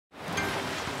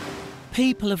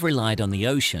People have relied on the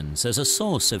oceans as a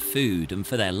source of food and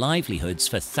for their livelihoods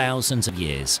for thousands of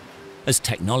years. As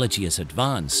technology has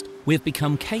advanced, we have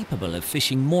become capable of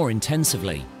fishing more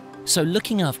intensively. So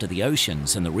looking after the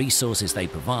oceans and the resources they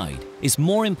provide is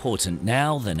more important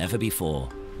now than ever before.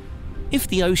 If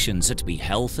the oceans are to be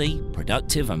healthy,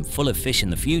 productive and full of fish in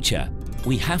the future,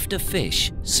 we have to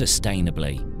fish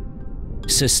sustainably.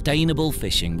 Sustainable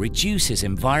fishing reduces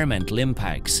environmental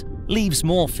impacts, leaves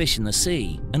more fish in the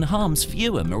sea and harms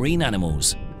fewer marine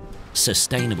animals.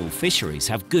 Sustainable fisheries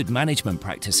have good management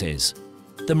practices.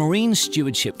 The Marine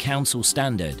Stewardship Council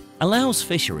standard allows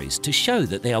fisheries to show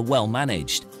that they are well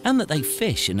managed and that they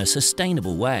fish in a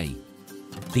sustainable way.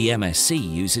 The MSC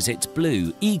uses its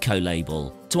blue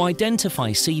eco-label to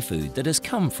identify seafood that has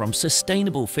come from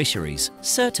sustainable fisheries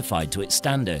certified to its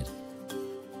standard.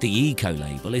 The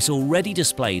eco-label is already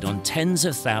displayed on tens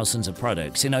of thousands of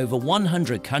products in over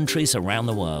 100 countries around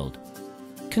the world.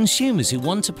 Consumers who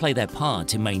want to play their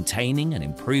part in maintaining and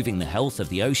improving the health of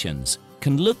the oceans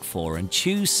can look for and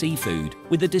choose seafood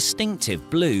with a distinctive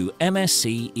blue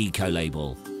MSC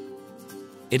eco-label.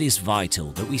 It is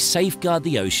vital that we safeguard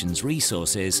the ocean's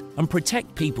resources and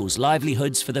protect people's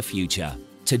livelihoods for the future.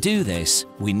 To do this,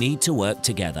 we need to work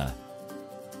together.